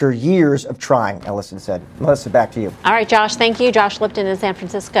 even after years of trying, Ellison said. Melissa, back to you. All right, Josh, thank you. Josh Lipton in San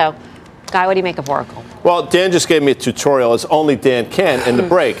Francisco. Guy, what do you make of Oracle? Well, Dan just gave me a tutorial, as only Dan can, in the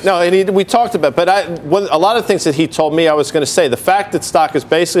break. No, and we talked about, but a lot of things that he told me I was going to say. The fact that stock has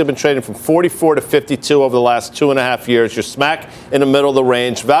basically been trading from 44 to 52 over the last 2.5 years. You're smack in the middle of the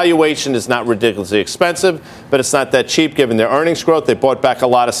range. Valuation is not ridiculously expensive, but it's not that cheap given their earnings growth. They bought back a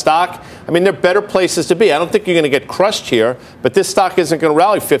lot of stock. I mean, there are better places to be. I don't think you're going to get crushed here, but this stock isn't going to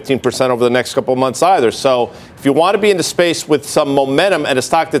rally 15% over the next couple of months either. So if you want to be in the space with some momentum and a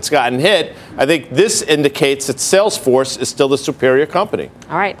stock that's gotten hit, I think this indicates that Salesforce is still the superior company.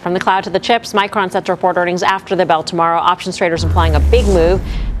 All right, from the cloud to the chips, Micron set to report earnings after the bell tomorrow. Options traders implying a big move.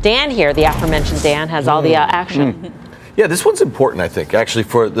 Dan here, the aforementioned Dan, has all the action. Yeah, this one's important, I think, actually,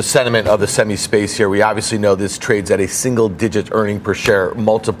 for the sentiment of the semi space here. We obviously know this trades at a single-digit earning per share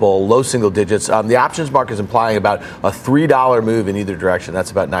multiple, low single digits. The options market is implying about a $3 move in either direction.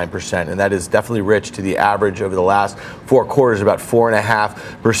 That's about 9%, and that is definitely rich to the average over the last 4 quarters, about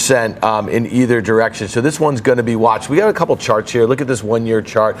 4.5% in either direction. So this one's going to be watched. We got a couple charts here. Look at this one-year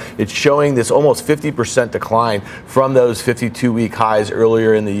chart. It's showing this almost 50% decline from those 52-week highs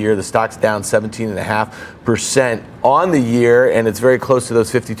earlier in the year. The stock's down 17.5% on the year, and it's very close to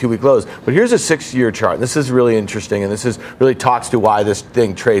those 52-week lows. But here's a 6-year chart. This is really interesting, and this is really talks to why this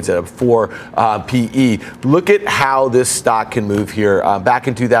thing trades at a 4 PE. Look at how this stock can move here. Back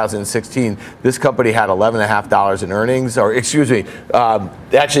in 2016, this company had $11.50 in earnings, or excuse me,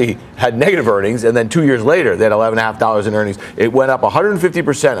 they actually had negative earnings, and then 2 years later, they had $11.50 in earnings. It went up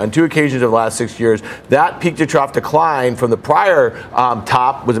 150% on 2 occasions of the last 6 years. That peak to trough decline from the prior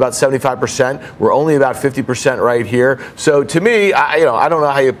top was about 75%. We're only about 50% right here. So to me, I don't know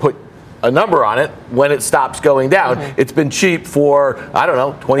how you put a number on it when it stops going down. Mm-hmm. It's been cheap for,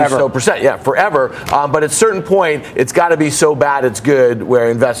 20 so percent. Yeah, forever. But at a certain point, it's got to be so bad it's good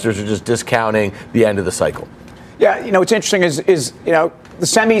where investors are just discounting the end of the cycle. Yeah, what's interesting is the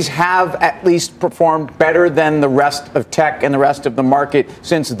semis have at least performed better than the rest of tech and the rest of the market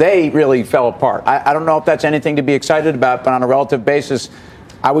since they really fell apart. I don't know if that's anything to be excited about, but on a relative basis,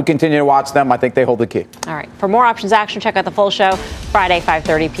 I would continue to watch them. I think they hold the key. All right. For more options action, check out the full show Friday,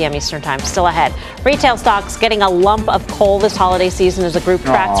 5:30 p.m. Eastern Time. Still ahead. Retail stocks getting a lump of coal this holiday season as the group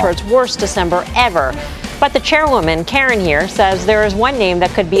tracks for its worst December ever. But the chairwoman, Karen here, says there is one name that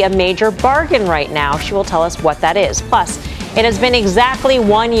could be a major bargain right now. She will tell us what that is. Plus, it has been exactly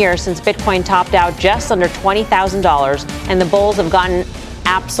 1 year since Bitcoin topped out just under $20,000, and the bulls have gotten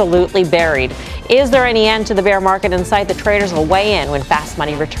absolutely buried. Is there any end to the bear market in sight? The traders will weigh in when Fast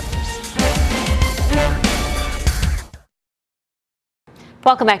Money returns.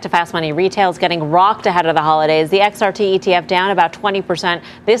 Welcome back to Fast Money. Retail is getting rocked ahead of the holidays. The XRT ETF down about 20%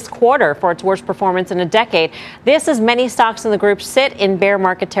 this quarter for its worst performance in a decade. This as many stocks in the group sit in bear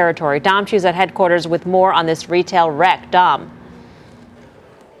market territory. Dom Chu's at headquarters with more on this retail wreck. Dom.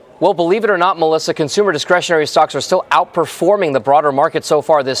 Well, believe it or not, Melissa, consumer discretionary stocks are still outperforming the broader market so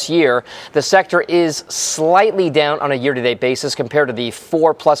far this year. The sector is slightly down on a year-to-date basis compared to the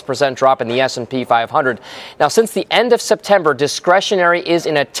 4+% drop in the S&P 500. Now, since the end of September, discretionary is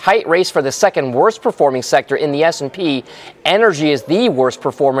in a tight race for the second worst performing sector in the S&P. Energy is the worst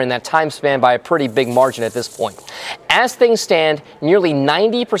performer in that time span by a pretty big margin at this point. As things stand, nearly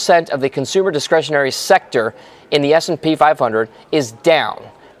 90% of the consumer discretionary sector in the S&P 500 is down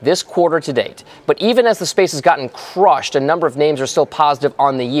this quarter to date. But even as the space has gotten crushed, a number of names are still positive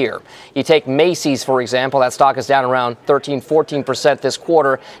on the year. You take Macy's, for example. That stock is down around 13-14% this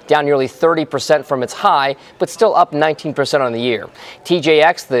quarter, down nearly 30% from its high, but still up 19% on the year.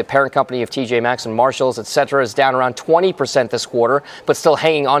 TJX, the parent company of TJ Maxx and Marshalls, etc., is down around 20% this quarter, but still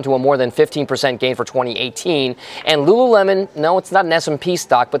hanging on to a more than 15% gain for 2018. And Lululemon, no, it's not an S&P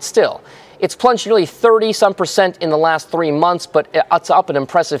stock, but still, it's plunged nearly 30% in the last 3 months, but it's up an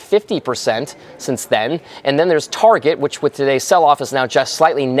impressive 50% since then. And then there's Target, which with today's sell-off is now just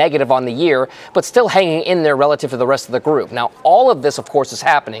slightly negative on the year, but still hanging in there relative to the rest of the group. Now, all of this, of course, is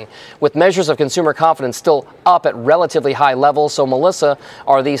happening with measures of consumer confidence still up at relatively high levels. So, Melissa,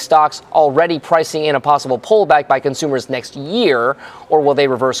 are these stocks already pricing in a possible pullback by consumers next year, or will they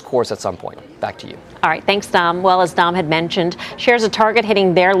reverse course at some point? Back to you. All right. Thanks, Dom. Well, as Dom had mentioned, shares of Target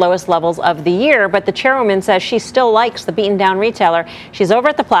hitting their lowest levels of the year, but the chairwoman says she still likes the beaten down retailer. She's over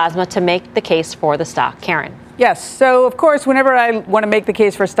at the Plasma to make the case for the stock. Karen. Yes. So, of course, whenever I want to make the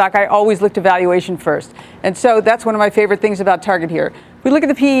case for a stock, I always look to valuation first. And so that's one of my favorite things about Target here. We look at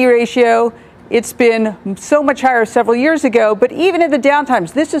the PE ratio. It's been so much higher several years ago, but even in the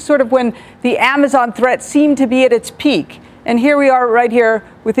downtimes, this is sort of when the Amazon threat seemed to be at its peak. And here we are right here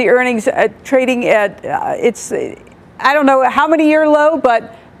with the earnings trading at, I don't know how many year low,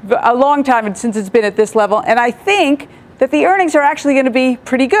 but a long time since it's been at this level. And I think that the earnings are actually going to be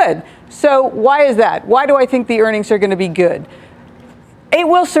pretty good. So why is that? Why do I think the earnings are going to be good? It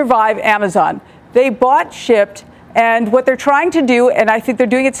will survive Amazon. They bought, shipped, and what they're trying to do, and I think they're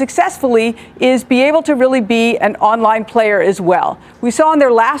doing it successfully, is be able to really be an online player as well. We saw in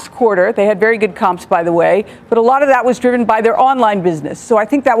their last quarter, they had very good comps, by the way, but a lot of that was driven by their online business. So I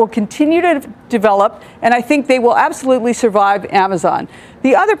think that will continue to develop, and I think they will absolutely survive Amazon.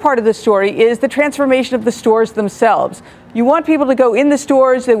 The other part of the story is the transformation of the stores themselves. You want people to go in the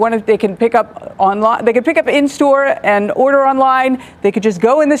stores. They can pick up online. They can pick up in store and order online. They could just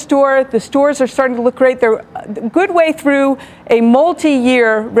go in the store. The stores are starting to look great. They're a good way through a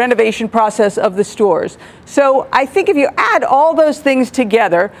multi-year renovation process of the stores. So I think if you add all those things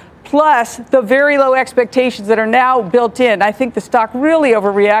together, plus the very low expectations that are now built in, I think the stock really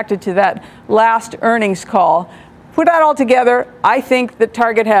overreacted to that last earnings call. Put that all together, I think that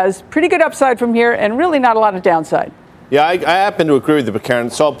Target has pretty good upside from here and really not a lot of downside. Yeah, I happen to agree with you, Karen.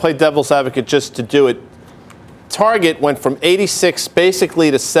 So I'll play devil's advocate just to do it. Target went from 86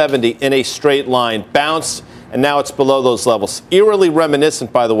 basically to 70 in a straight line, bounced, and now it's below those levels. Eerily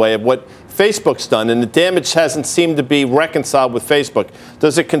reminiscent, by the way, of what Facebook's done, and the damage hasn't seemed to be reconciled with Facebook.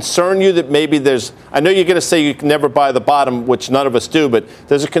 Does it concern you that maybe I know you're going to say you can never buy the bottom, which none of us do, but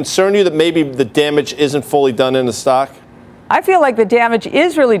does it concern you that maybe the damage isn't fully done in the stock? I feel like the damage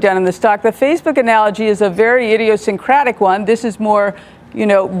is really done in the stock. The Facebook analogy is a very idiosyncratic one. This is more,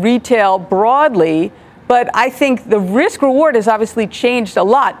 retail broadly. But I think the risk reward has obviously changed a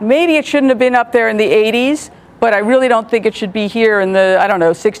lot. Maybe it shouldn't have been up there in the 80s, but I really don't think it should be here in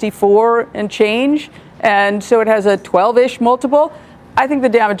the, 64 and change. And so it has a 12-ish multiple. I think the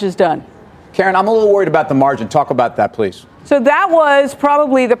damage is done. Karen, I'm a little worried about the margin. Talk about that, please. So that was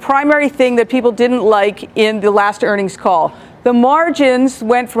probably the primary thing that people didn't like in the last earnings call. The margins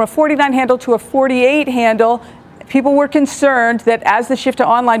went from a 49 handle to a 48 handle. People were concerned that as the shift to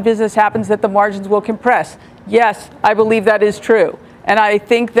online business happens, that the margins will compress. Yes, I believe that is true. And I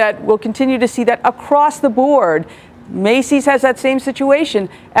think that we'll continue to see that across the board. Macy's has that same situation.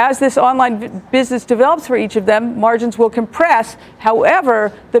 As this online business develops for each of them, margins will compress.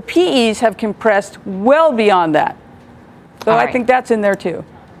 However, the PEs have compressed well beyond that. So I think that's in there too.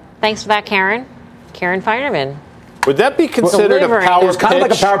 Thanks for that, Karen. Karen Feinerman. Would that be considered a power pitch? It's kind of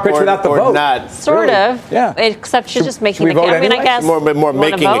like a power pitch without the vote. Not? Sort of. Yeah. Except she's just making a case. I mean, I guess. More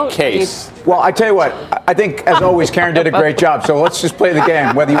making a case. Well, I tell you what, I think, as always, Karen did a great job. So let's just play the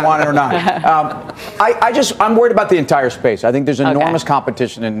game, whether you want it or not. I'm worried about the entire space. I think there's enormous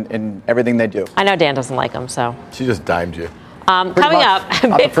competition in everything they do. I know Dan doesn't like them, so. She just dimed you. Coming up,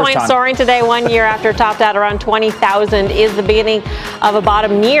 Bitcoin soaring today 1 year after it topped out around 20,000 is the beginning of a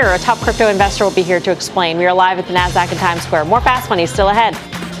bottom year. A top crypto investor will be here to explain. We are live at the NASDAQ in Times Square. More Fast Money still ahead.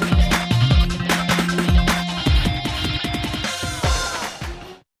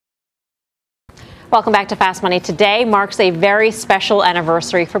 Welcome back to Fast Money. Today marks a very special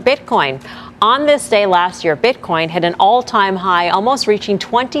anniversary for Bitcoin. On this day last year, Bitcoin hit an all-time high, almost reaching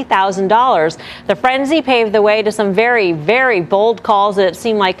 $20,000. The frenzy paved the way to some very, very bold calls that it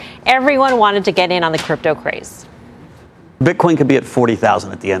seemed like everyone wanted to get in on the crypto craze. Bitcoin could be at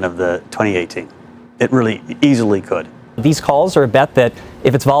 40,000 at the end of the 2018. It really easily could. These calls are a bet that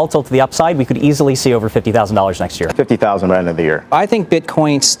if it's volatile to the upside, we could easily see over $50,000 next year. 50,000 by the end of the year. I think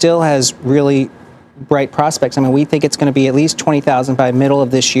Bitcoin still has really bright prospects. I mean, we think it's going to be at least 20,000 by middle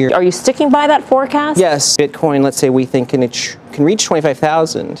of this year. Are you sticking by that forecast? Yes. Bitcoin, let's say we think can reach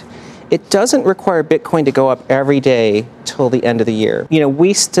 25,000. It doesn't require Bitcoin to go up every day till the end of the year.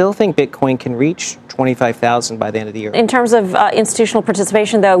 We still think Bitcoin can reach 25,000 by the end of the year. In terms of institutional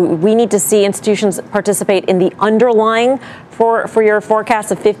participation, though, we need to see institutions participate in the underlying for your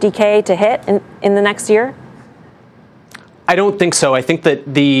forecast of 50K to hit in the next year? I don't think so. I think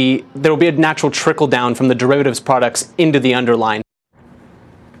that there will be a natural trickle down from the derivatives products into the underlying.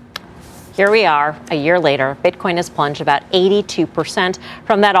 Here we are, a year later. Bitcoin has plunged about 82%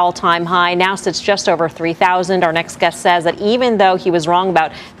 from that all-time high. Now sits just over 3,000. Our next guest says that even though he was wrong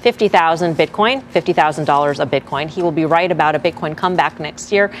about 50,000 Bitcoin, $50,000 a Bitcoin, he will be right about a Bitcoin comeback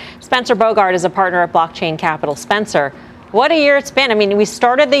next year. Spencer Bogart is a partner at Blockchain Capital. Spencer, what a year it's been. I mean, we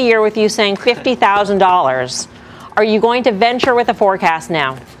started the year with you saying $50,000. Are you going to venture with a forecast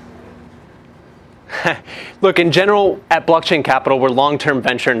now? Look, in general, at Blockchain Capital, we're long-term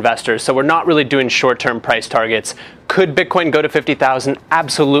venture investors, so we're not really doing short-term price targets. Could Bitcoin go to 50,000?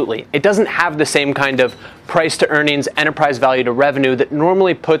 Absolutely. It doesn't have the same kind of price to earnings, enterprise value to revenue that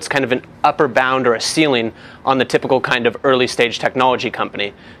normally puts kind of an upper bound or a ceiling on the typical kind of early stage technology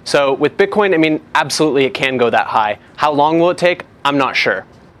company. So with Bitcoin, I mean, absolutely it can go that high. How long will it take? I'm not sure.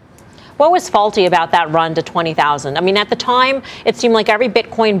 What was faulty about that run to 20,000? I mean, at the time, it seemed like every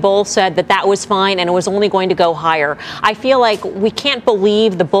Bitcoin bull said that was fine and it was only going to go higher. I feel like we can't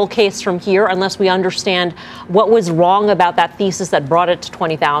believe the bull case from here unless we understand what was wrong about that thesis that brought it to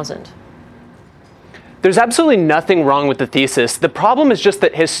 20,000. There's absolutely nothing wrong with the thesis. The problem is just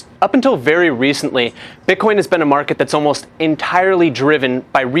that up until very recently, Bitcoin has been a market that's almost entirely driven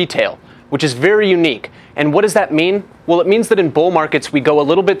by retail. which is very unique. And what does that mean? Well, it means that in bull markets, we go a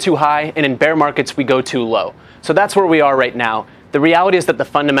little bit too high, and in bear markets, we go too low. So that's where we are right now. The reality is that the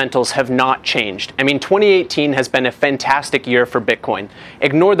fundamentals have not changed. I mean, 2018 has been a fantastic year for Bitcoin.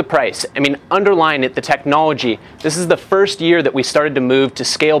 Ignore the price. I mean, underline it, the technology. This is the first year that we started to move to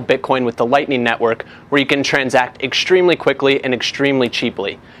scale Bitcoin with the Lightning Network, where you can transact extremely quickly and extremely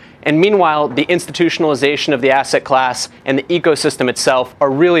cheaply. And meanwhile, the institutionalization of the asset class and the ecosystem itself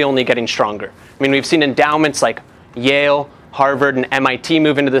are really only getting stronger. I mean, we've seen endowments like Yale, Harvard, and MIT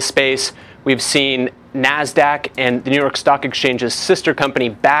move into the space. We've seen NASDAQ and the New York Stock Exchange's sister company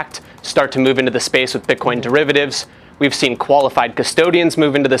Bakkt start to move into the space with Bitcoin derivatives. We've seen qualified custodians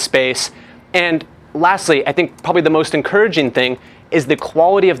move into the space. And lastly, I think probably the most encouraging thing is the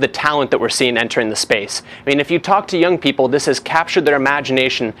quality of the talent that we're seeing entering the space. I mean, if you talk to young people, this has captured their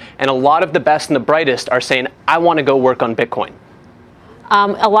imagination, and a lot of the best and the brightest are saying, I want to go work on Bitcoin.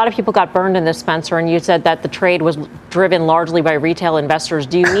 A lot of people got burned in this, Spencer, and you said that the trade was driven largely by retail investors.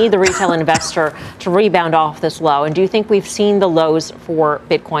 Do you need the retail investor to rebound off this low? And do you think we've seen the lows for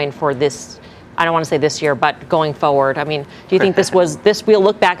Bitcoin for this, I don't want to say this year, but going forward? I mean, do you think we'll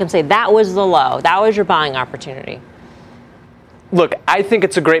look back and say that was the low, that was your buying opportunity? Look, I think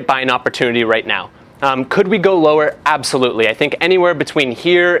it's a great buying opportunity right now. Could we go lower? Absolutely. I think anywhere between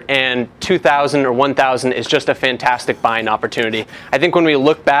here and 2,000 or 1,000 is just a fantastic buying opportunity. I think when we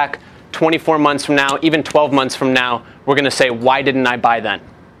look back 24 months from now, even 12 months from now, we're going to say, why didn't I buy then?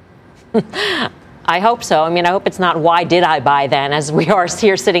 I hope so. I mean, I hope it's not why did I buy then, as we are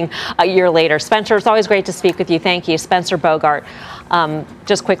here sitting a year later. Spencer, it's always great to speak with you. Thank you. Spencer Bogart.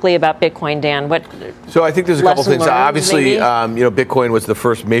 Just quickly about Bitcoin, Dan. So I think there's a couple things. Learned, obviously, Bitcoin was the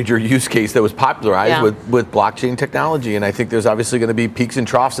first major use case that was popularized with blockchain technology, and I think there's obviously going to be peaks and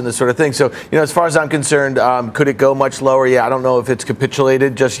troughs in this sort of thing. So, as far as I'm concerned, could it go much lower? Yeah, I don't know if it's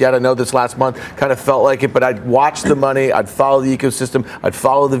capitulated just yet. I know this last month kind of felt like it, but I'd watch the money, I'd follow the ecosystem, I'd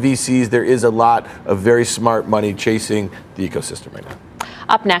follow the VCs. There is a lot of very smart money chasing the ecosystem right now.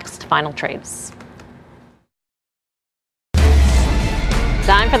 Up next, final trades.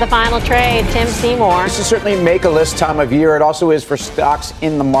 Time for the final trade. Tim Seymour. This is certainly make-a-list time of year. It also is for stocks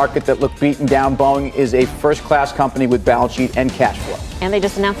in the market that look beaten down. Boeing is a first-class company with balance sheet and cash flow. And they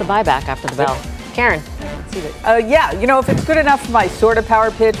just announced a buyback after the bell. Karen. If it's good enough for my sort of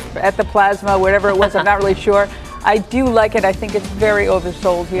power pitch at the plasma, whatever it was, I'm not really sure. I do like it. I think it's very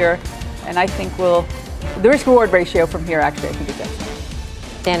oversold here. And I think the risk-reward ratio from here, actually, I think is excellent.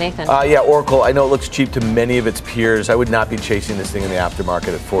 Dan Nathan. Oracle. I know it looks cheap to many of its peers. I would not be chasing this thing in the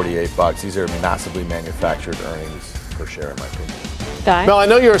aftermarket at $48. These are massively manufactured earnings per share, in my opinion. Guy? Mel, I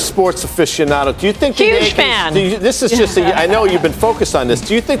know you're a sports aficionado. Do you think the Yankees? Fan. This is just. I know you've been focused on this.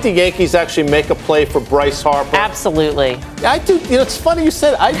 Do you think the Yankees actually make a play for Bryce Harper? Absolutely. I do. It's funny you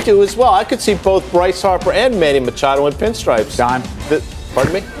said I do as well. I could see both Bryce Harper and Manny Machado in pinstripes. Don.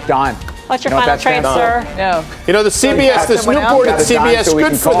 Pardon me? Don. What's your final trade, sir? No. The CBS, this new board at CBS,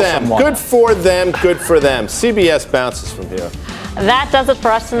 good for them. Good for them. Good for them. CBS bounces from here. That does it for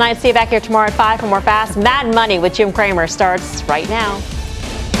us tonight. See you back here tomorrow at 5 for more Fast Mad Money with Jim Cramer starts right now.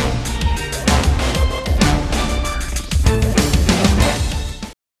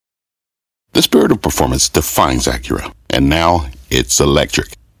 The spirit of performance defines Acura, and now it's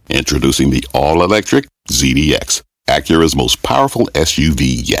electric. Introducing the all-electric ZDX, Acura's most powerful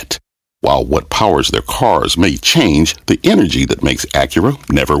SUV yet. While what powers their cars may change, the energy that makes Acura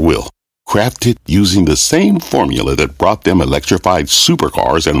never will. Crafted using the same formula that brought them electrified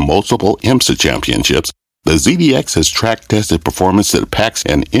supercars and multiple IMSA championships, the ZDX has track-tested performance that packs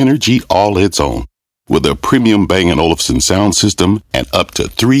an energy all its own. With a premium Bang & Olufsen sound system and up to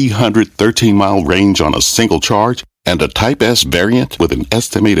 313-mile range on a single charge, and a Type S variant with an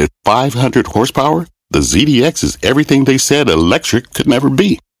estimated 500 horsepower, the ZDX is everything they said electric could never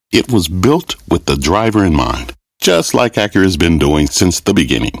be. It was built with the driver in mind, just like Acura's been doing since the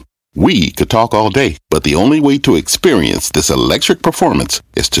beginning. We could talk all day, but the only way to experience this electric performance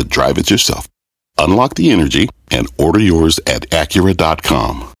is to drive it yourself. Unlock the energy and order yours at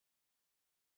Acura.com.